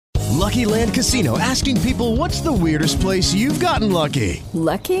Lucky Land Casino, asking people, what's the weirdest place you've gotten lucky?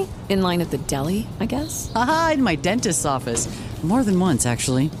 Lucky? In line at the deli, I guess? Aha, in my dentist's office. More than once,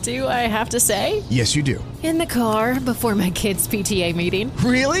 actually. Do I have to say? Yes, you do. In the car before my kids' PTA meeting.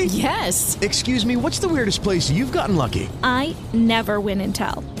 Really? Yes. Excuse me, what's the weirdest place you've gotten lucky? I never win and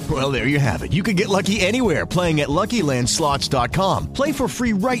tell. Well, there you have it. You can get lucky anywhere, playing at LuckyLandSlots.com. Play for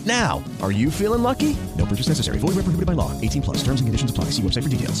free right now. Are you feeling lucky? No purchase necessary. Void where prohibited by law. 18 plus. Terms and conditions apply. See website for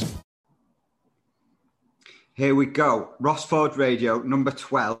details. Here we go. Rossford Radio, number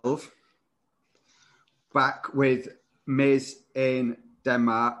 12. Back with Ms. in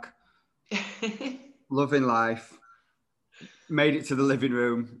Denmark. Loving life. Made it to the living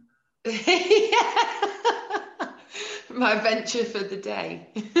room. My venture for the day.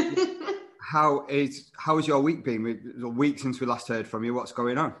 How has your week been? A week since we last heard from you. What's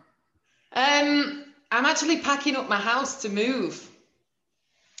going on? I'm actually packing up my house to move.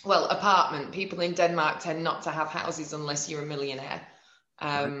 Well, apartment. People in Denmark tend not to have houses unless you're a millionaire.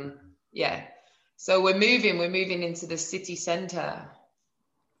 Yeah. So we're moving into the city centre.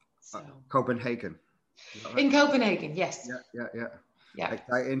 So. Copenhagen. Right? In Copenhagen, yes. Yeah.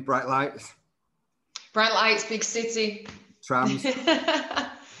 Exciting, bright lights. Bright lights, big city. Trams.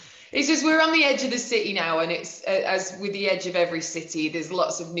 It's just we're on the edge of the city now, and it's as with the edge of every city, there's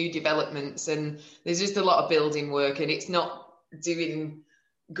lots of new developments, and there's just a lot of building work, and it's not doing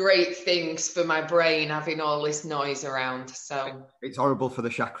great things for my brain having all this noise around. So it's horrible for the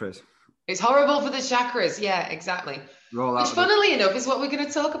chakras. It's horrible for the chakras. Yeah, exactly. Which, funnily enough, is what we're going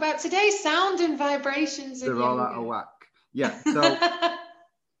to talk about today: sound and vibrations. They're all out of whack. Yeah. So.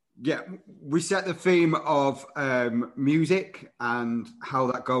 Yeah, we set the theme of music and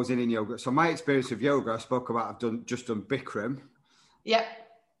how that goes in yoga. So my experience with yoga, I spoke about, I've just done Bikram. Yeah.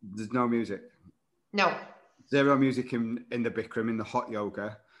 There's no music. No. Zero music in the Bikram, in the hot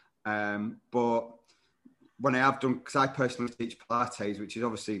yoga. But when I have done, because I personally teach Pilates, which is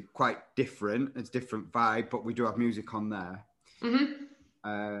obviously quite different, it's a different vibe, but we do have music on there.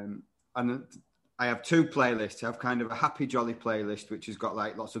 Mm-hmm. And I have two playlists. I have kind of a happy jolly playlist, which has got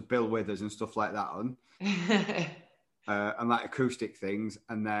like lots of Bill Withers and stuff like that on, and like acoustic things.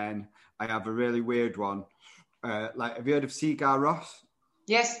 And then I have a really weird one. Like, have you heard of Sigur Rós?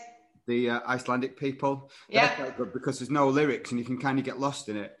 Yes. The Icelandic people. Yeah. They're quite good because there's no lyrics and you can kind of get lost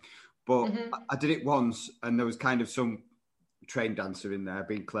in it. But I did it once, and there was kind of some train dancer in there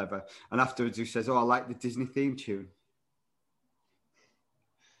being clever. And afterwards, he says, "Oh, I like the Disney theme tune."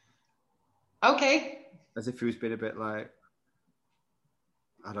 Okay. As if he was being a bit like,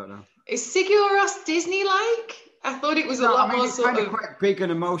 I don't know. Is Sigur Rós Disney-like? I thought it was a lot more sort of... quite big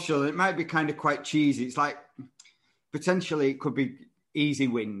and emotional. It might be kind of quite cheesy. It's like, potentially it could be easy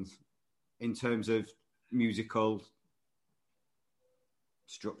wins in terms of musical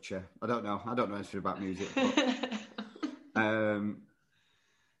structure. I don't know anything about music. But,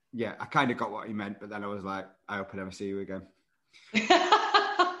 yeah, I kind of got what he meant, but then I was like, I hope I never see you again.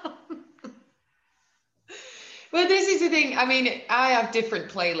 Well, this is the thing. I mean, I have different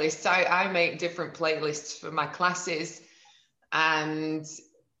playlists. I make different playlists for my classes, and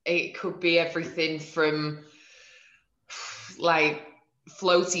it could be everything from like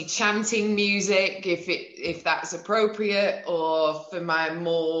floaty chanting music, if that's appropriate, or for my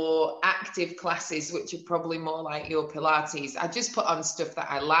more active classes, which are probably more like your Pilates. I just put on stuff that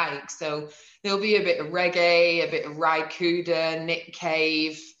I like. So there'll be a bit of reggae, a bit of Ry Cooder, Nick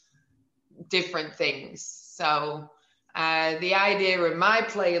Cave, different things. So the idea of my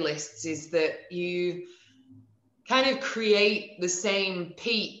playlists is that you kind of create the same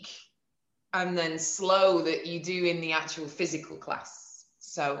peak and then slow that you do in the actual physical class.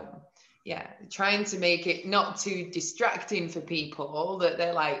 So yeah, trying to make it not too distracting for people, that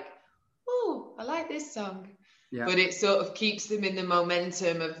they're like, oh, I like this song. Yeah. But it sort of keeps them in the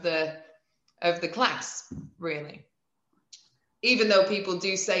momentum of the class, really. Even though people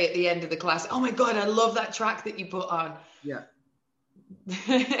do say at the end of the class, oh my God, I love that track that you put on. Yeah.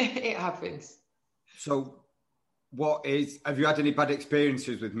 It happens. So have you had any bad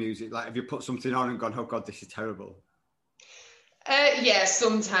experiences with music? Like, have you put something on and gone, oh God, this is terrible? Yeah,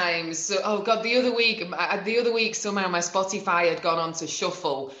 sometimes. So, oh God, the other week somehow my Spotify had gone on to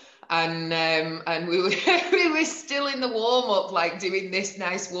shuffle, and we were still in the warm up, like doing this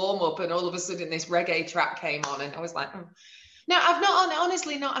nice warm up, and all of a sudden this reggae track came on, and I was like, oh. Now, I've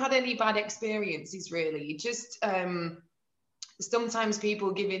honestly not had any bad experiences, really. Just sometimes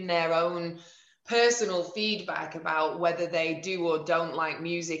people giving their own personal feedback about whether they do or don't like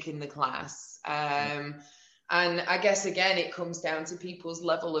music in the class. And I guess, again, it comes down to people's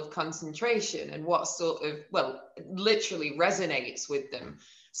level of concentration and what sort of, well, literally resonates with them.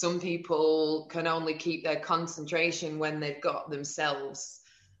 Some people can only keep their concentration when they've got themselves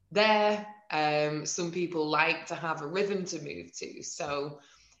there. Some people like to have a rhythm to move to. So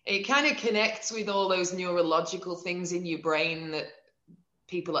it kind of connects with all those neurological things in your brain that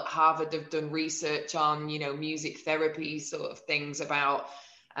people at Harvard have done research on, you know, music therapy sort of things about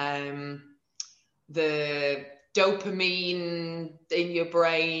the dopamine in your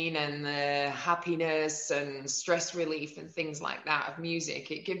brain and the happiness and stress relief and things like that of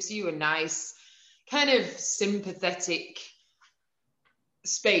music. It gives you a nice kind of sympathetic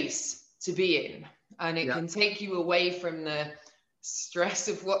space to be in, and it can take you away from the stress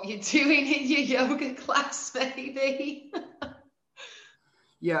of what you're doing in your yoga class, maybe.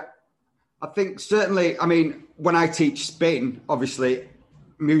 Yeah, I think certainly, I mean, when I teach spin, obviously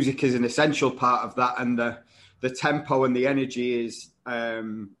music is an essential part of that, and the tempo and the energy is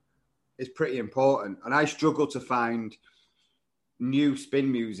pretty important. And I struggle to find new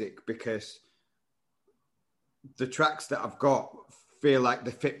spin music because the tracks that I've got feel like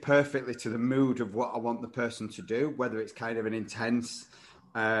they fit perfectly to the mood of what I want the person to do, whether it's kind of an intense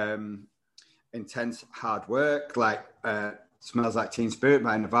hard work, like Smells Like Teen Spirit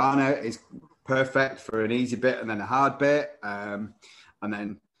by Nirvana is perfect for an easy bit and then a hard bit. And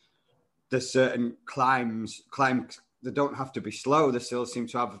then there's certain climbs that don't have to be slow. They still seem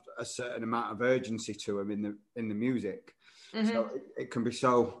to have a certain amount of urgency to them in the music. Mm-hmm. So it can be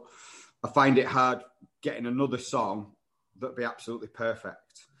so. I find it hard getting another song that'd be absolutely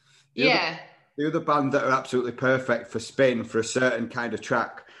perfect. The other band that are absolutely perfect for spin for a certain kind of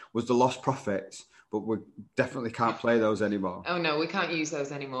track was the Lost Prophets, but we definitely can't play those anymore. Oh no, we can't use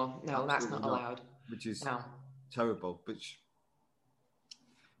those anymore. No, absolutely that's not allowed. Which is terrible. Which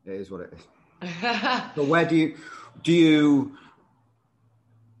it is what it is. But where do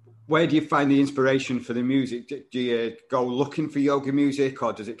you find the inspiration for the music? Do you go looking for yoga music,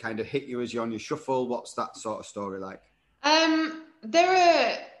 or does it kind of hit you as you're on your shuffle? What's that sort of story like?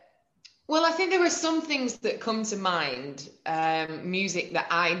 I think there are some things that come to mind, music that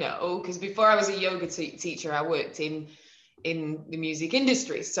I know, because before I was a yoga teacher, I worked in the music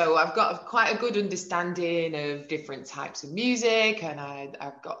industry. So I've got quite a good understanding of different types of music, and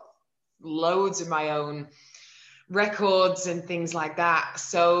I've got loads of my own records and things like that.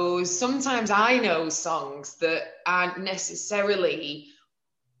 So sometimes I know songs that aren't necessarily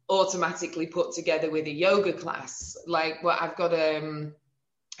automatically put together with a yoga class. Like I've got a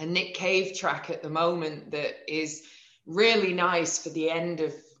Nick Cave track at the moment that is really nice for the end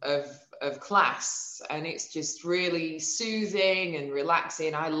of class, and it's just really soothing and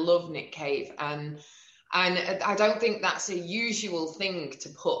relaxing. I love Nick Cave, and I don't think that's a usual thing to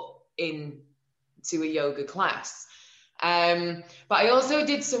put into a yoga class. But I also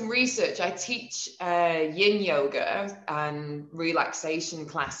did some research. I teach yin yoga and relaxation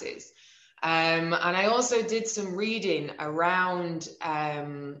classes. And I also did some reading around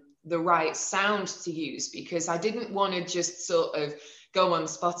the right sound to use, because I didn't want to just sort of go on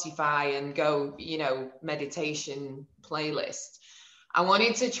Spotify and go, meditation playlist. I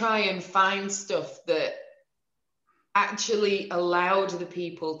wanted to try and find stuff that actually allowed the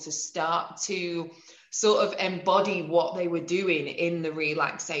people to start to sort of embody what they were doing in the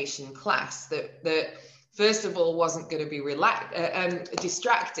relaxation class, that first of all wasn't going to be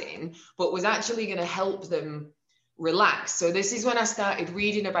distracting, but was actually going to help them relax. So this is when I started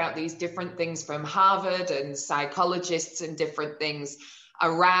reading about these different things from Harvard and psychologists and different things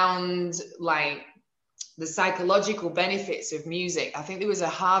around like the psychological benefits of music. I think there was a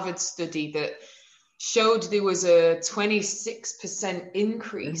Harvard study that showed there was a 26%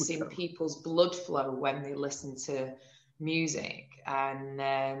 increase in people's blood flow when they listened to music. And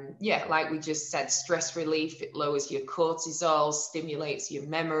like we just said, stress relief, it lowers your cortisol, stimulates your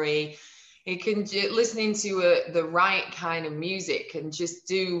memory. It can, listening to the right kind of music can just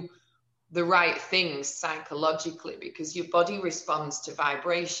do the right things psychologically, because your body responds to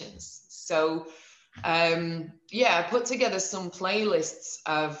vibrations. So I put together some playlists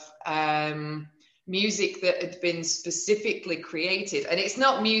of music that had been specifically created, and it's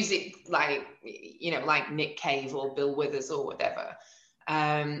not music like like Nick Cave or Bill Withers or whatever.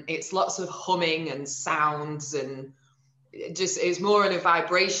 It's lots of humming and sounds, and it's more on a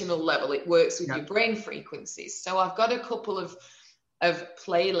vibrational level. It works with your brain frequencies. So I've got a couple of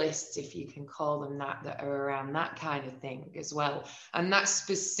playlists, if you can call them that are around that kind of thing as well, and that's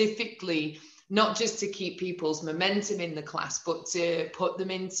specifically not just to keep people's momentum in the class, but to put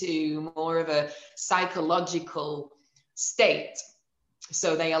them into more of a psychological state,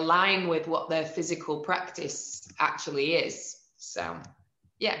 so they align with what their physical practice actually is. So,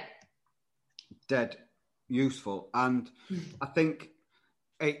 yeah. Dead useful. And I think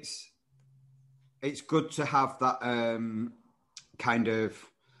it's good to have that kind of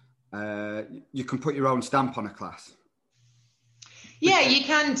you can put your own stamp on a class. Yeah, you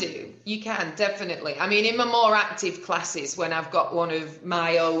can do. You can, definitely. I mean, in my more active classes, when I've got one of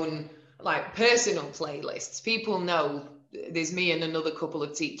my own like personal playlists, people know there's me and another couple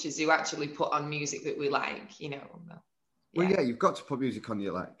of teachers who actually put on music that we like, you know. Well, yeah, you've got to put music on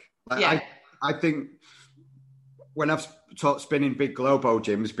you like. Yeah. I think when I've taught spin in big Globo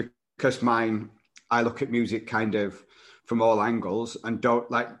gyms, because I look at music kind of from all angles and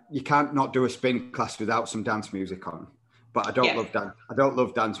you can't not do a spin class without some dance music on. But I don't love dance. I don't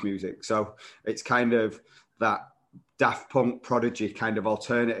love dance music, so it's kind of that Daft Punk, Prodigy kind of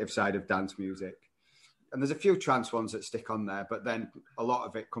alternative side of dance music. And there's a few trance ones that stick on there, but then a lot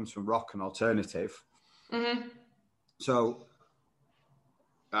of it comes from rock and alternative. Mm-hmm. So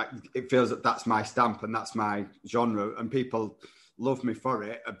it feels that that's my stamp and that's my genre, and people love me for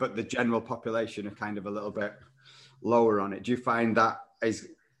it. But the general population are kind of a little bit lower on it. Do you find that is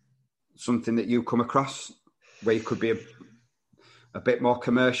something that you come across, where you could be a bit more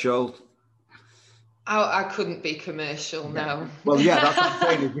commercial? I couldn't be commercial, no. Well, yeah, that's what I'm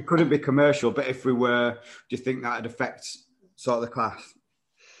saying. We couldn't be commercial, but if we were, do you think that would affect sort of the class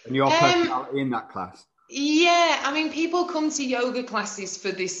and your personality in that class? Yeah, I mean, people come to yoga classes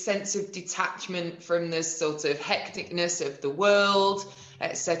for this sense of detachment from the sort of hecticness of the world,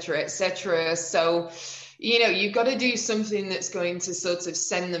 etc., etc. So, you know, you've got to do something that's going to sort of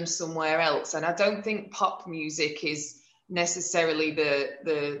send them somewhere else. And I don't think pop music is necessarily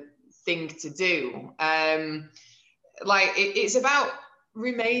the thing to do. It's about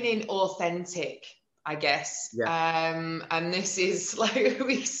remaining authentic, I guess. Yeah. And this is, like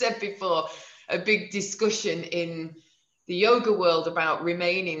we said before, a big discussion in the yoga world about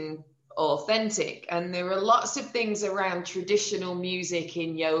remaining authentic. And there are lots of things around traditional music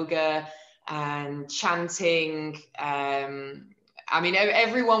in yoga and chanting. I mean,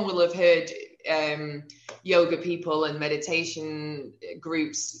 everyone will have heard yoga people and meditation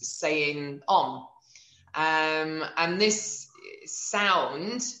groups saying Om. And this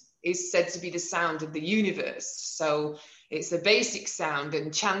sound is said to be the sound of the universe. So it's a basic sound,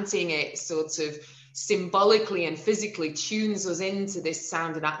 and chanting it sort of symbolically and physically tunes us into this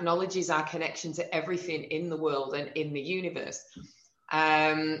sound and acknowledges our connection to everything in the world and in the universe.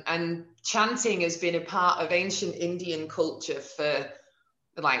 And chanting has been a part of ancient Indian culture for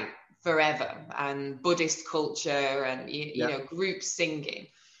like forever, and Buddhist culture, and you know, group singing.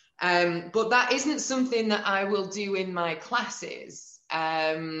 But that isn't something that I will do in my classes,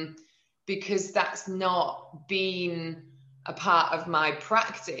 because that's not been a part of my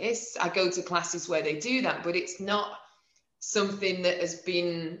practice. I go to classes where they do that, but it's not something that has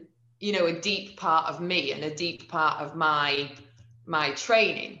been, you know, a deep part of me and a deep part of my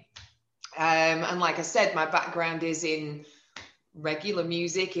training. And like I said, my background is in regular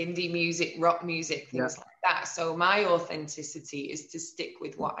music, indie music, rock music, things like that. So my authenticity is to stick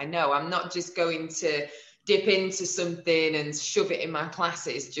with what I know. I'm not just going to dip into something and shove it in my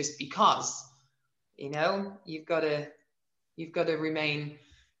classes just because, you know, you've got to remain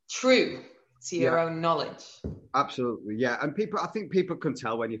true to your own knowledge. Absolutely, yeah. And I think people can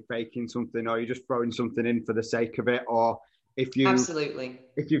tell when you're faking something, or you're just throwing something in for the sake of it, or if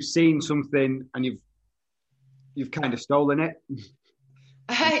you've seen something and you've kind of stolen it,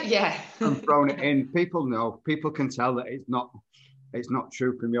 and thrown it in. People can tell that it's not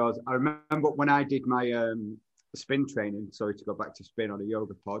true from yours. I remember when I did my spin training. Sorry to go back to spin on a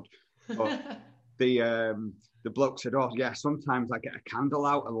yoga pod, but the bloke said, "Oh yeah, sometimes I get a candle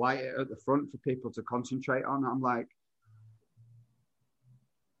out and light it at the front for people to concentrate on." I'm like,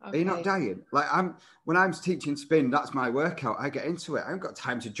 okay. Are you not dying? Like when I'm teaching spin, that's my workout. I get into it. I haven't got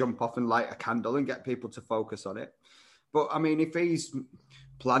time to jump off and light a candle and get people to focus on it. But I mean, if he's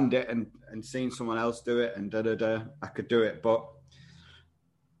planned it and seen someone else do it and I could do it. But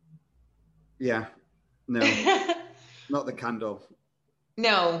yeah, no, not the candle.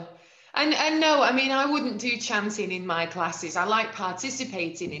 No. And no, I mean, I wouldn't do chanting in my classes. I like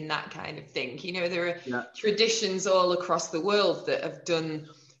participating in that kind of thing. You know, there are traditions all across the world that have done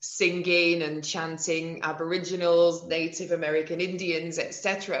singing and chanting, Aboriginals, Native American Indians,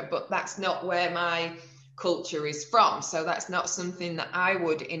 etc. But that's not where my culture is from. So that's not something that I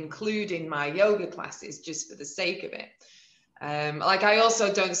would include in my yoga classes just for the sake of it. Like I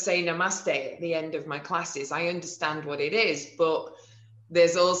also don't say namaste at the end of my classes. I understand what it is, but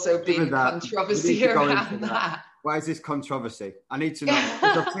there's also been controversy around that. Why is this controversy? I need to know.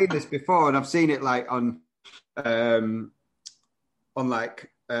 Because I've seen this before, and I've seen it like on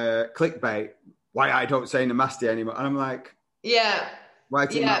clickbait. Why I don't say namaste anymore, and I'm like, yeah.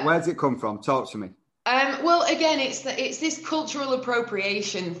 Where's it come from? Talk to me. Well, again, it's this cultural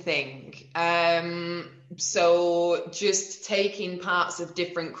appropriation thing. So just taking parts of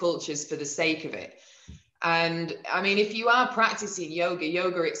different cultures for the sake of it. And I mean, if you are practicing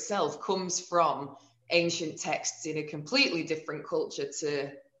yoga itself comes from ancient texts in a completely different culture to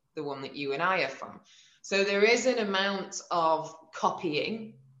the one that you and I are from. So there is an amount of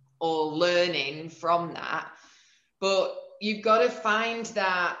copying or learning from that, but you've got to find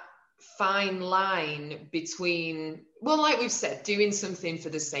that fine line between, well, like we've said, doing something for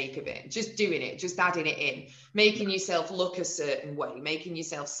the sake of it, just doing it, just adding it in, making yourself look a certain way, making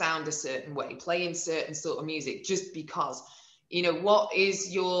yourself sound a certain way, playing certain sort of music just because, what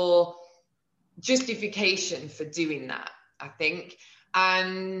is your justification for doing that, I think.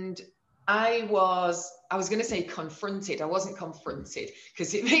 And I was going to say confronted. I wasn't confronted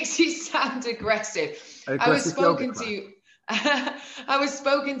because it makes it sound aggressive. I was spoken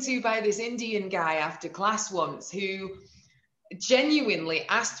to by this Indian guy after class once who genuinely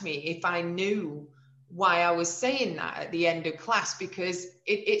asked me if I knew why I was saying that at the end of class, because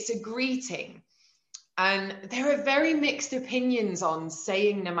it's a greeting. And there are very mixed opinions on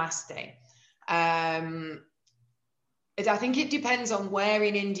saying namaste. I think it depends on where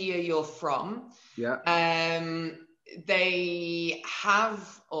in India you're from. Yeah. They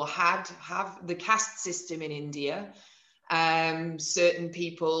have the caste system in India. Certain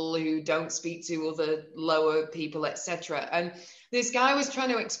people who don't speak to other lower people, etc. And this guy was trying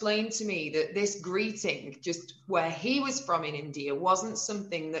to explain to me that this greeting, just where he was from in India, wasn't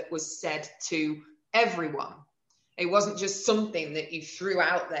something that was said to everyone. It wasn't just something that you threw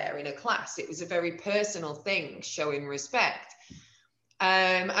out there in a class. It was a very personal thing, showing respect.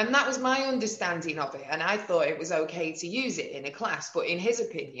 And that was my understanding of it. And I thought it was okay to use it in a class, but in his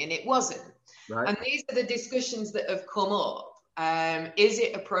opinion, it wasn't. Right. And these are the discussions that have come up. Is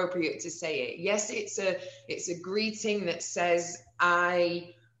it appropriate to say it? Yes, it's a greeting that says,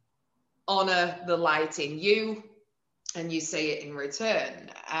 I honor the light in you, and you say it in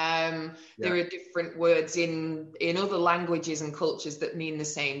return. There are different words in other languages and cultures that mean the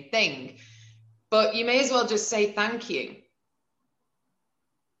same thing. But you may as well just say thank you.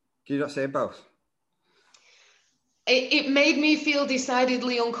 Can you not say both? It made me feel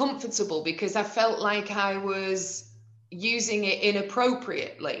decidedly uncomfortable because I felt like I was using it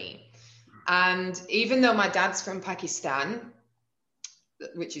inappropriately. And even though my dad's from Pakistan,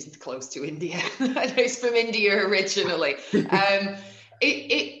 which is close to India, he's from India originally,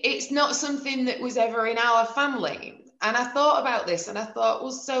 it's not something that was ever in our family. And I thought about this and I thought,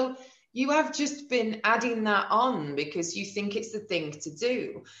 well, so you have just been adding that on because you think it's the thing to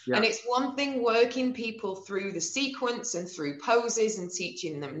do. Yeah. And it's one thing working people through the sequence and through poses and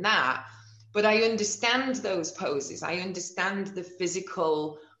teaching them that. But I understand those poses. I understand the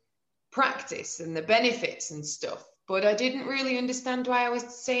physical practice and the benefits and stuff. But I didn't really understand why I was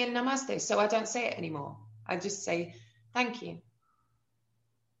saying namaste. So I don't say it anymore. I just say, thank you.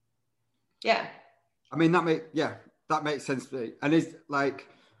 Yeah. I mean, that makes sense to me. And it's like,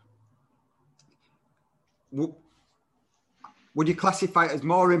 would you classify it as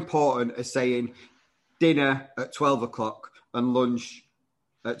more important as saying dinner at 12 o'clock and lunch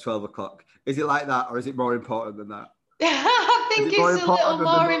at 12 o'clock? Is it like that, or is it more important than that? I think it's a little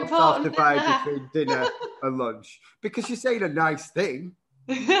more important than that. Between dinner and lunch, because you're saying a nice thing.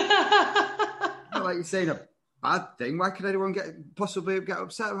 Not like you're saying a bad thing. Why could anyone possibly get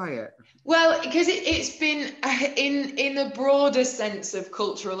upset by it? Well, because it's been in a broader sense of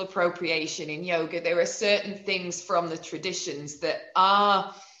cultural appropriation in yoga. There are certain things from the traditions that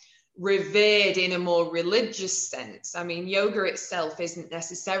are revered in a more religious sense. I mean, yoga itself isn't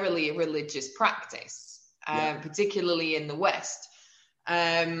necessarily a religious practice. Particularly in the West.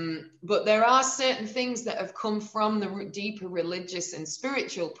 But there are certain things that have come from the deeper religious and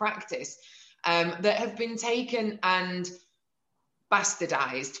spiritual practice that have been taken and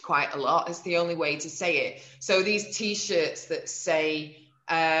bastardized quite a lot. It's the only way to say it. So these T-shirts that say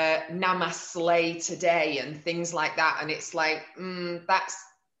Namaste today and things like that. And it's like, no,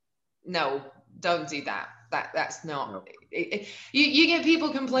 don't do that. That's not. No. You get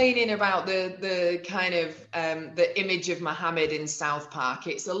people complaining about the kind of the image of Muhammad in South Park.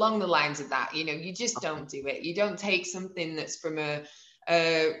 It's along the lines of that. You just don't do it. You don't take something that's from a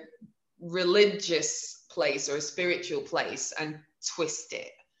religious place or a spiritual place and twist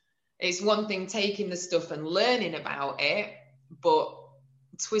it. It's one thing taking the stuff and learning about it, but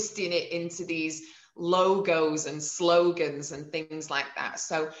twisting it into these logos and slogans and things like that.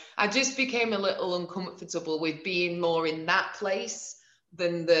 So I just became a little uncomfortable with being more in that place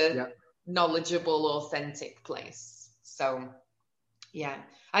than the knowledgeable, authentic place. So Yeah,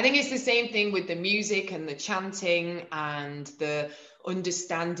 I think it's the same thing with the music and the chanting and the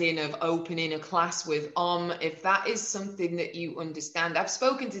understanding of opening a class with If that is something that you understand, I've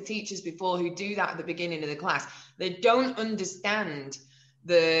spoken to teachers before who do that at the beginning of the class. They don't understand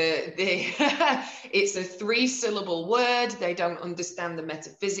the it's a 3-syllable word. They don't understand the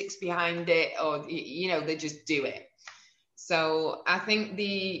metaphysics behind it, or they just do it. So I think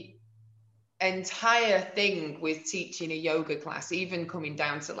the entire thing with teaching a yoga class, even coming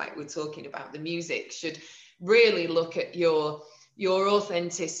down to like we're talking about the music, should really look at your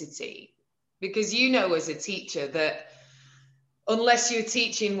authenticity, because as a teacher that unless you're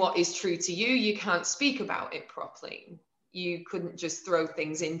teaching what is true to you, you can't speak about it properly. You couldn't just throw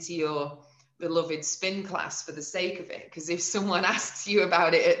things into your beloved spin class for the sake of it, because if someone asks you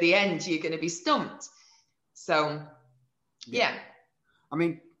about it at the end, you're going to be stumped. So yeah. I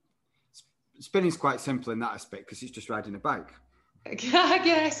mean, spinning's quite simple in that aspect because it's just riding a bike. I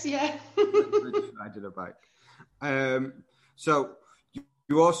guess, yeah. Just riding a bike. So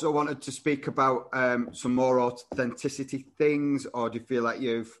you also wanted to speak about some more authenticity things, or do you feel like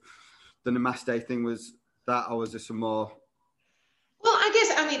you've the Namaste thing was that, or was there some more? Well,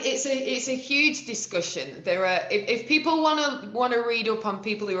 it's a huge discussion. There are, if people want to read up on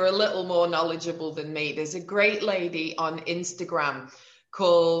people who are a little more knowledgeable than me, there's a great lady on Instagram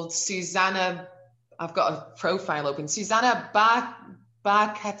called Susanna. I've got a profile open. Susanna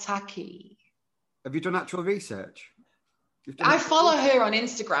Barkataki. Have you done actual research? I follow her on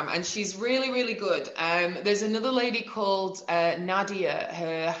Instagram and she's really, really good. There's another lady called Nadia.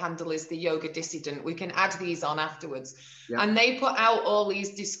 Her handle is The Yoga Dissident. We can add these on afterwards. Yeah. And they put out all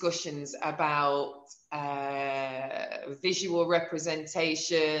these discussions about visual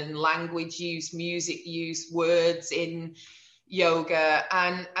representation, language use, music use, words in yoga.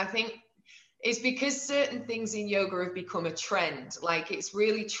 And I think it's because certain things in yoga have become a trend. Like it's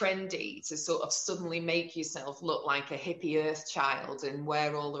really trendy to sort of suddenly make yourself look like a hippie earth child and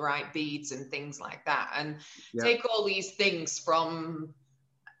wear all the right beads and things like that. And take all these things from,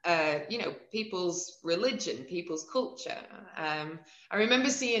 people's religion, people's culture. I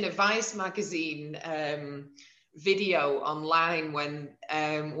remember seeing a Vice magazine video online when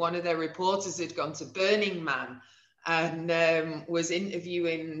one of their reporters had gone to Burning Man and was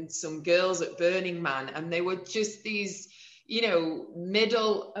interviewing some girls at Burning Man, and they were just these,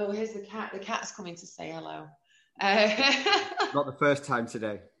 middle. Oh, here's the cat. The cat's coming to say hello. Not the first time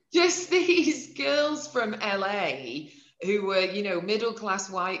today. Just these girls from LA who were, middle-class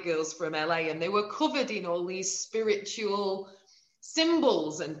white girls from LA, and they were covered in all these spiritual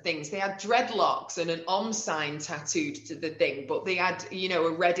symbols and things. They had dreadlocks and an Om sign tattooed to the thing, but they had, a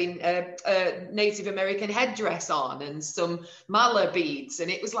red Native American headdress on and some mala beads. And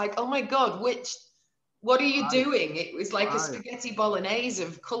it was like, oh my God, what are you doing? It was like a spaghetti bolognese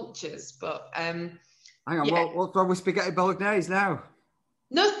of cultures. But hang on, what's wrong with spaghetti bolognese now?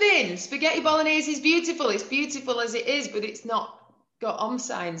 Nothing. Spaghetti bolognese is beautiful. It's beautiful as it is, but it's not got Om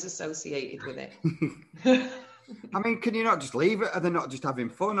signs associated with it. I mean, can you not just leave it? Are they not just having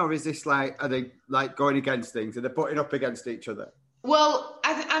fun? Or is this are they like going against things? Are they putting up against each other? Well,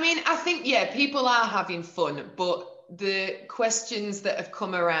 I think, people are having fun, but the questions that have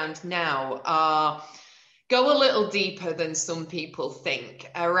come around now go a little deeper than some people think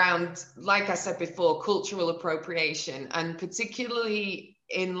around, like I said before, cultural appropriation, and particularly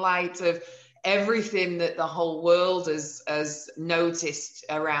in light of everything that the whole world has noticed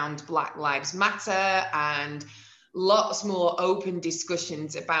around Black Lives Matter, and lots more open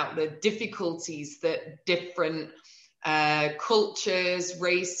discussions about the difficulties that different cultures,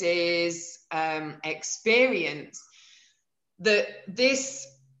 races experience, that this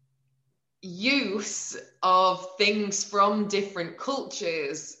use of things from different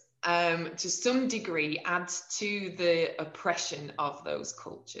cultures to some degree adds to the oppression of those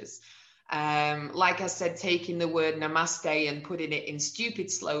cultures. Like I said, taking the word namaste and putting it in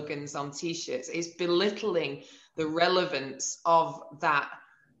stupid slogans on t-shirts is belittling the relevance of that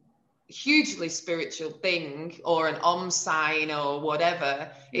hugely spiritual thing, or an Om sign or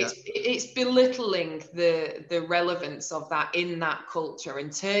whatever. It's belittling the relevance of that in that culture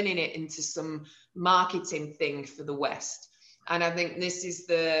and turning it into some marketing thing for the West. And I think these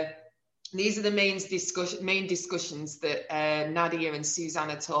are the main discussions that Nadia and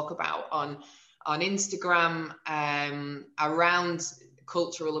Susanna talk about on Instagram around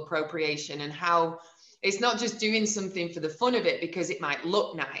cultural appropriation, and how it's not just doing something for the fun of it because it might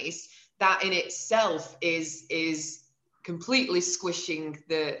look nice. That in itself is completely squishing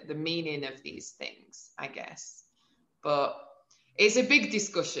the meaning of these things, I guess. But it's a big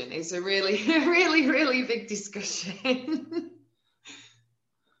discussion. It's a really, really, really big discussion.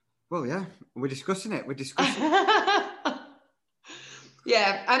 Well, yeah, we're discussing it.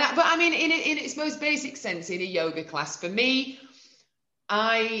 Yeah, but I mean, in its most basic sense, in a yoga class, for me,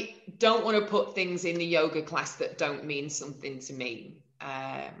 I don't want to put things in the yoga class that don't mean something to me,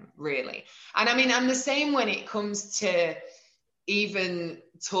 really. And I mean, I'm the same when it comes to even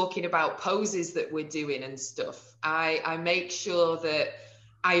talking about poses that we're doing and stuff. I make sure that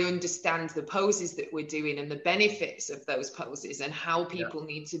I understand the poses that we're doing and the benefits of those poses and how people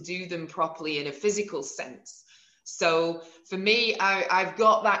need to do them properly in a physical sense. So for me, I've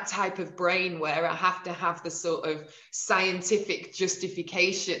got that type of brain where I have to have the sort of scientific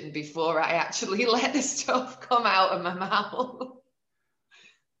justification before I actually let the stuff come out of my mouth.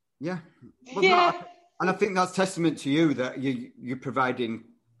 Yeah. Well, and I think that's testament to you that you're providing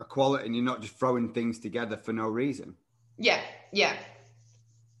a quality and you're not just throwing things together for no reason. Yeah.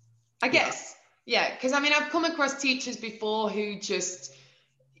 I guess. Yeah. Because I mean, I've come across teachers before who just,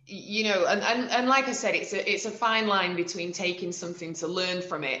 you know, and like I said, it's a fine line between taking something to learn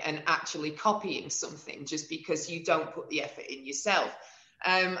from it and actually copying something just because you don't put the effort in yourself.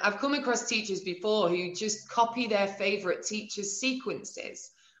 I've come across teachers before who just copy their favorite teachers' sequences.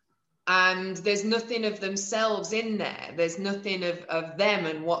 And there's nothing of themselves in there. There's nothing of them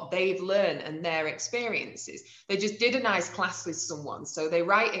and what they've learned and their experiences. They just did a nice class with someone. So they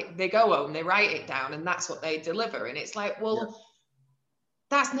write it, they go home, they write it down, and that's what they deliver. And it's like, well,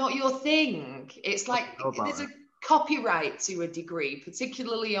 that's not your thing. It's like there's a copyright to a degree,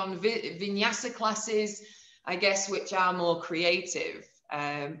 particularly on vinyasa classes, I guess, which are more creative.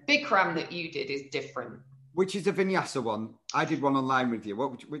 Bikram that you did is different. Which is a vinyasa one? I did one online with you.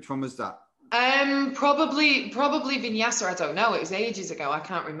 Which one was that? Probably vinyasa. I don't know. It was ages ago. I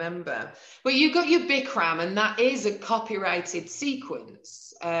can't remember. But you got your Bikram, and that is a copyrighted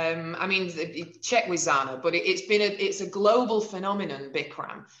sequence. I mean, check with Zana, but it's a global phenomenon,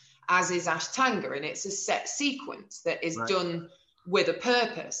 Bikram, as is Ashtanga, and it's a set sequence that is done with a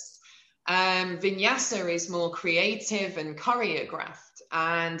purpose. Vinyasa is more creative and choreographed,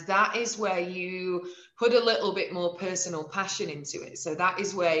 and that is where you put a little bit more personal passion into it. So that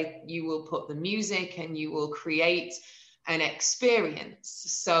is where you will put the music and you will create an experience.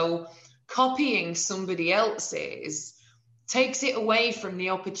 So copying somebody else's takes it away from the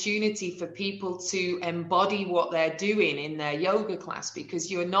opportunity for people to embody what they're doing in their yoga class,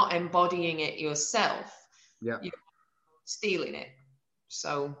 because you're not embodying it yourself. Yeah. You're stealing it.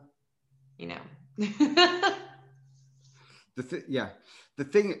 So, you know. The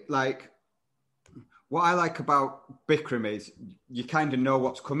thing, like, what I like about Bikram is you kind of know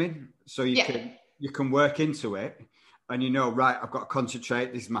what's coming, so you can work into it, and you know, right, I've got to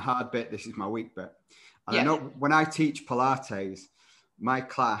concentrate. This is my hard bit. This is my weak bit. And I know when I teach Pilates, my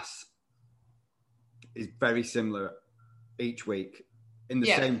class is very similar each week, in the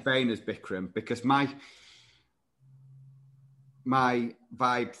same vein as Bikram, because my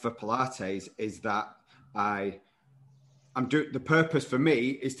vibe for Pilates is that the purpose for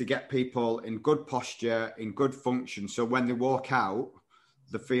me is to get people in good posture, in good function. So when they walk out,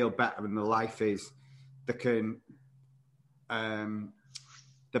 they feel better and their life is, they're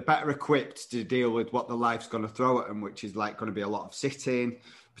better equipped to deal with what the life's going to throw at them, which is like going to be a lot of sitting,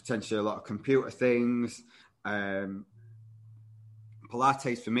 potentially a lot of computer things. Pilates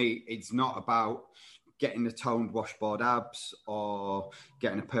for me, it's not about getting the toned washboard abs or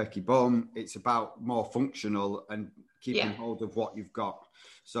getting a perky bum. It's about more functional and keeping hold of what you've got.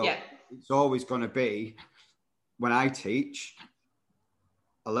 So it's always going to be, when I teach,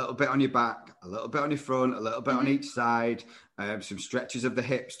 a little bit on your back, a little bit on your front, a little bit on each side, some stretches of the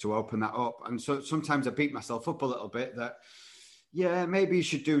hips to open that up. And so sometimes I beat myself up a little bit that, maybe you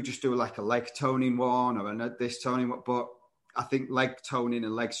should just do like a leg toning one or this toning one. But I think leg toning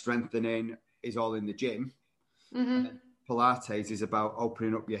and leg strengthening is all in the gym. And then Pilates is about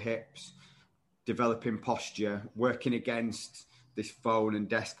opening up your hips, developing posture, working against this phone and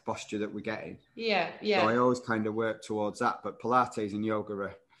desk posture that we're getting. So I always kind of work towards that. But Pilates and yoga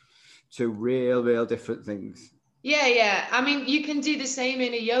are two real different things. I mean, you can do the same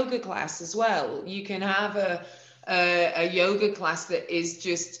in a yoga class as well. You can have a yoga class that is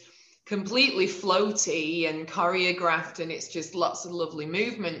just completely floaty and choreographed, and it's just lots of lovely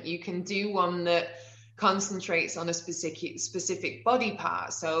movement. You can do one that concentrates on a specific body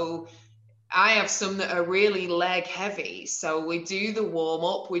part. So I have some that are really leg heavy. So we do the warm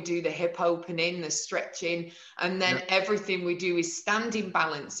up, we do the hip opening, the stretching, and then everything we do is standing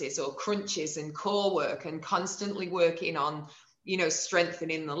balances or crunches and core work, and constantly working on, you know,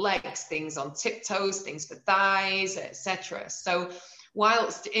 strengthening the legs, things on tiptoes, things for thighs, etc. So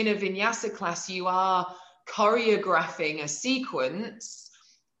whilst in a vinyasa class, you are choreographing a sequence,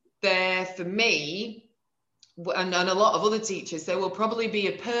 there for me, and a lot of other teachers, there will probably be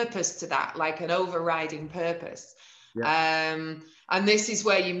a purpose to that, like an overriding purpose. Yeah. And this is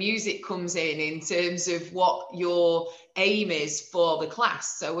where your music comes in terms of what your aim is for the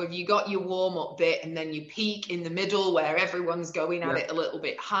class. So have you got your warm-up bit and then you peak in the middle where everyone's going at it a little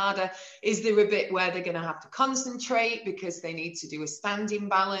bit harder? Is there a bit where they're going to have to concentrate because they need to do a standing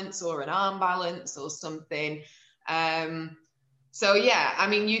balance or an arm balance or something? So yeah, I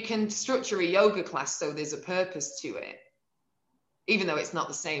mean, you can structure a yoga class so there's a purpose to it, even though it's not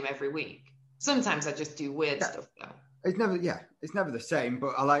the same every week. Sometimes I just do weird stuff though. It's never the same,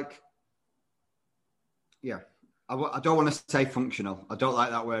 but I like, I don't want to say functional. I don't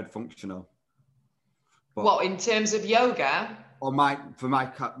like that word functional. But, what, in terms of yoga? Or my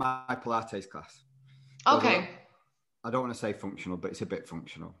Pilates class. Okay. I don't want to say functional, but it's a bit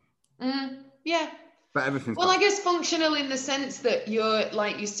functional. Yeah. But everything's... Well, I guess functional in the sense that you're,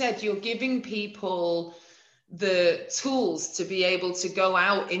 like you said, you're giving people the tools to be able to go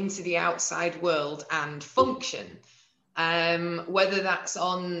out into the outside world and function. Whether that's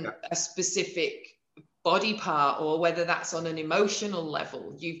on a specific body part or whether that's on an emotional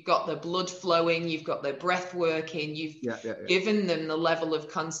level, you've got the blood flowing, you've got their breath working, you've given them the level of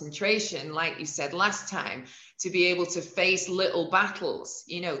concentration, like you said last time, to be able to face little battles.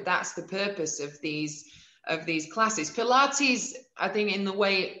 You know, that's the purpose of these classes. Pilates, I think, in the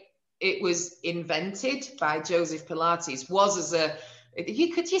way it was invented by Joseph Pilates, was as a,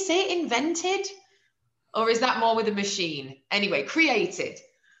 could you say invented? Or is that more with a machine? Anyway, created.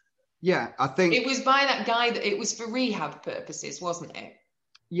 Yeah, I think... It was by that guy, that it was for rehab purposes, wasn't it?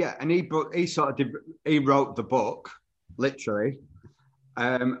 Yeah, and he wrote the book, literally.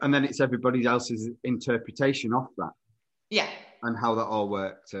 And then it's everybody else's interpretation of that. Yeah. And how that all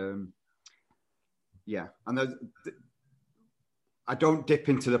worked. Yeah. And I don't dip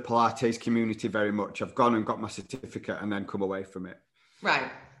into the Pilates community very much. I've gone and got my certificate and then come away from it. Right.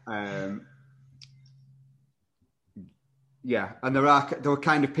 Yeah, and there were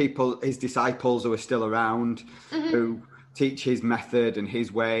kind of people, his disciples, who are still around, who teach his method and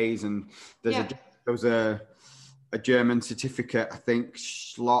his ways. And there was a German certificate, I think,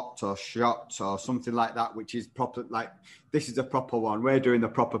 Schlott or something like that, which is proper. Like, this is a proper one. We're doing the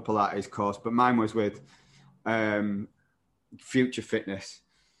proper Pilates course, but mine was with Future Fitness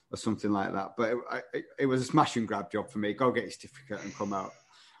or something like that. But it was a smash and grab job for me. Go get your certificate and come out.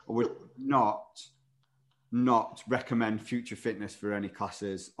 I would not recommend Future Fitness for any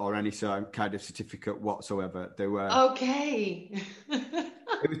classes or any kind of certificate whatsoever. They were okay.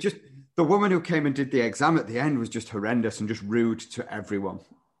 It was just, the woman who came and did the exam at the end was just horrendous and just rude to everyone.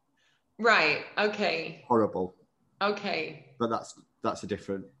 Right. Okay. Horrible. Okay. But that's a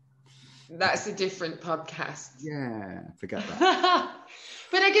different podcast. Yeah, forget that.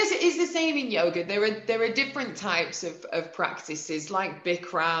 But I guess it is the same in yoga. There are different types of practices like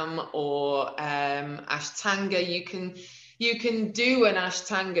Bikram or Ashtanga. You can do an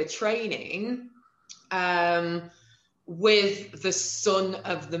Ashtanga training with the son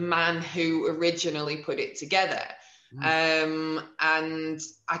of the man who originally put it together. And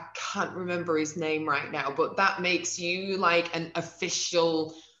I can't remember his name right now, but that makes you like an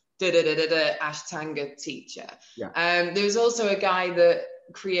official Ashtanga teacher. Yeah. There's also a guy that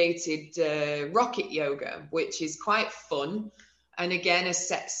created Rocket Yoga, which is quite fun, and again a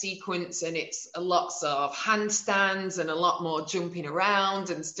set sequence, and it's a lots of handstands and a lot more jumping around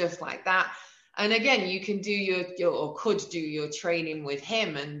and stuff like that. And again, you can do could do your training with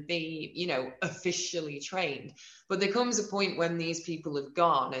him and be, officially trained. But there comes a point when these people have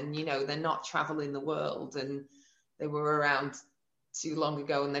gone and, they're not traveling the world, and they were around too long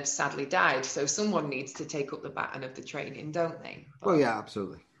ago and they've sadly died. So someone needs to take up the baton of the training, don't they? Well, yeah,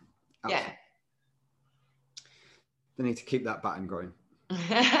 absolutely. Yeah. They need to keep that baton going.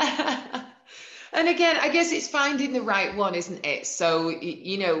 And again, I guess it's finding the right one, isn't it? So,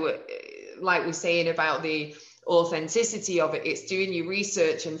 like we're saying about the authenticity of it, it's doing your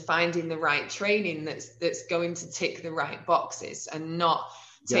research and finding the right training that's going to tick the right boxes and not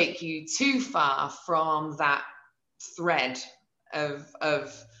take you too far from that thread of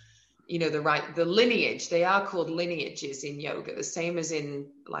the lineage. They are called lineages in yoga, the same as in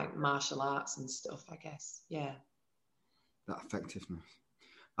like martial arts and stuff, I guess. Yeah. That effectiveness.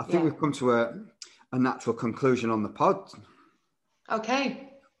 I think we've come to a natural conclusion on the pod.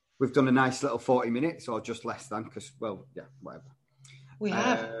 Okay. We've done a nice little 40 minutes or just less than, because, well, yeah, whatever. We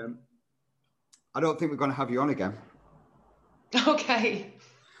have. I don't think we're going to have you on again. Okay.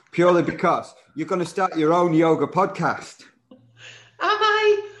 Purely because you're going to start your own yoga podcast. Am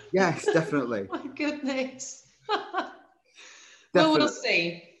I? Yes, definitely. My goodness. Well, we'll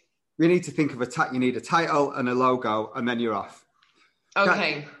see. You need to think of you need a title and a logo, and then you're off.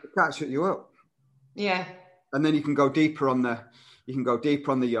 Okay. Can't shut you up. Yeah. And then you can go deeper on the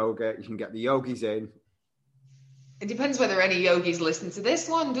yoga. You can get the yogis in. It depends whether any yogis listen to this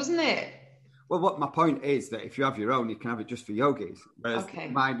one, doesn't it? Well, what my point is that if you have your own, you can have it just for yogis. Whereas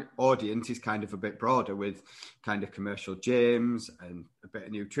my audience is kind of a bit broader with kind of commercial gyms and a bit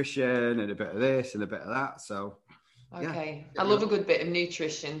of nutrition and a bit of this and a bit of that. So, okay. I love a good bit of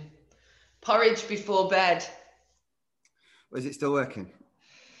nutrition. Porridge before bed. Is it still working?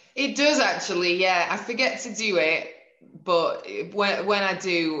 It does actually, yeah. I forget to do it, but when I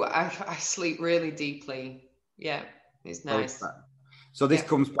do, I sleep really deeply. Yeah, it's nice. So this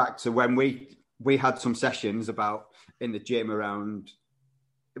comes back to when we had some sessions about in the gym around.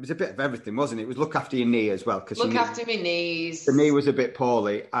 It was a bit of everything, wasn't it? It was look after your knee as well. Look after my knees. The knee was a bit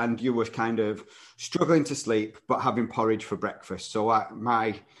poorly, and you were kind of struggling to sleep, but having porridge for breakfast. So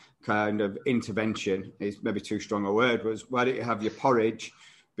my kind of intervention is maybe too strong a word. Was why don't you have your porridge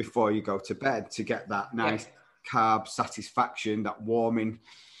before you go to bed to get that nice carb satisfaction, that warming,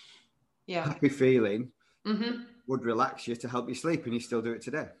 happy feeling. Mm-hmm. Would relax you to help you sleep, and you still do it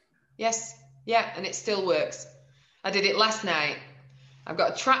today. Yes, yeah, and it still works. I did it last night. I've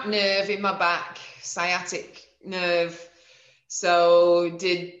got a trapped nerve in my back, sciatic nerve. So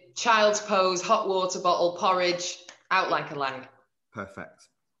did child's pose, hot water bottle, porridge, out like a light. Perfect.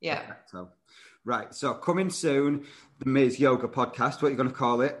 Yeah. Perfecto. Right, so coming soon, the Miz Yoga podcast. What are you going to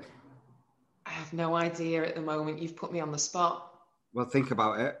call it? I have no idea at the moment. You've put me on the spot. Well, think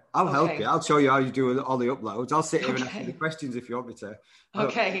about it. I'll help you. I'll show you how you do all the uploads. I'll sit here and ask you the questions if you want me to.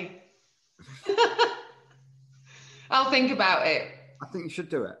 Okay. I'll think about it. I think you should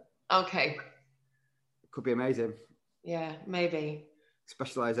do it. Okay. It could be amazing. Yeah, maybe.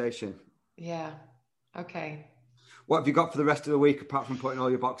 Specialisation. Yeah. Okay. What have you got for the rest of the week apart from putting all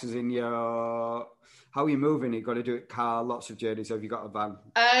your boxes in your... How are you moving? You've got to do it car, lots of journeys. Have you got a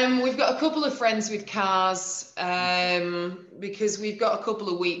van? We've got a couple of friends with cars because we've got a couple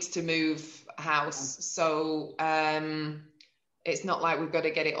of weeks to move house. So it's not like we've got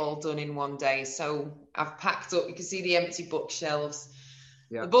to get it all done in one day. So I've packed up. You can see the empty bookshelves.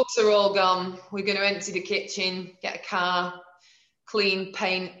 Yeah. The books are all gone. We're going to empty the kitchen, get a car, clean,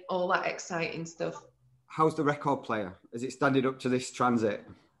 paint, all that exciting stuff. How's the record player? Is it standing up to this transit?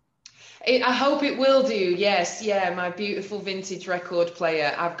 I hope it will do. Yes, yeah. My beautiful vintage record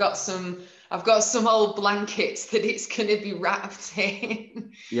player. I've got some old blankets that it's going to be wrapped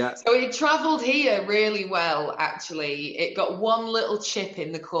in. Yeah. So it travelled here really well. Actually, it got one little chip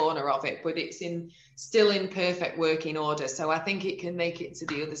in the corner of it, but it's still in perfect working order. So I think it can make it to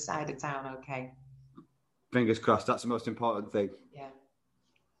the other side of town. Okay. Fingers crossed. That's the most important thing. Yeah.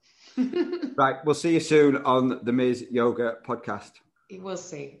 Right. We'll see you soon on the Miz Yoga podcast. We'll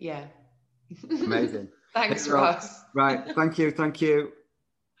see. Yeah. Amazing. Thanks, Ross. Right. Thank you.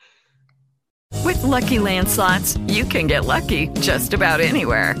 With Lucky Land Slots, you can get lucky just about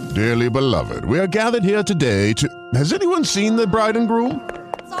anywhere. Dearly beloved, we are gathered here today to... Has anyone seen the bride and groom?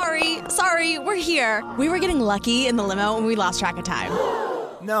 Sorry, we're here. We were getting lucky in the limo and we lost track of time.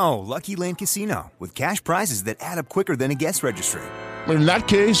 No, Lucky Land Casino, with cash prizes that add up quicker than a guest registry. In that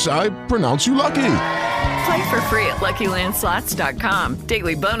case, I pronounce you lucky. Play for free at LuckyLandSlots.com.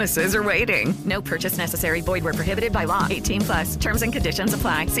 Daily bonuses are waiting. No purchase necessary. Void where prohibited by law. 18+. Terms and conditions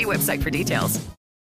apply. See website for details.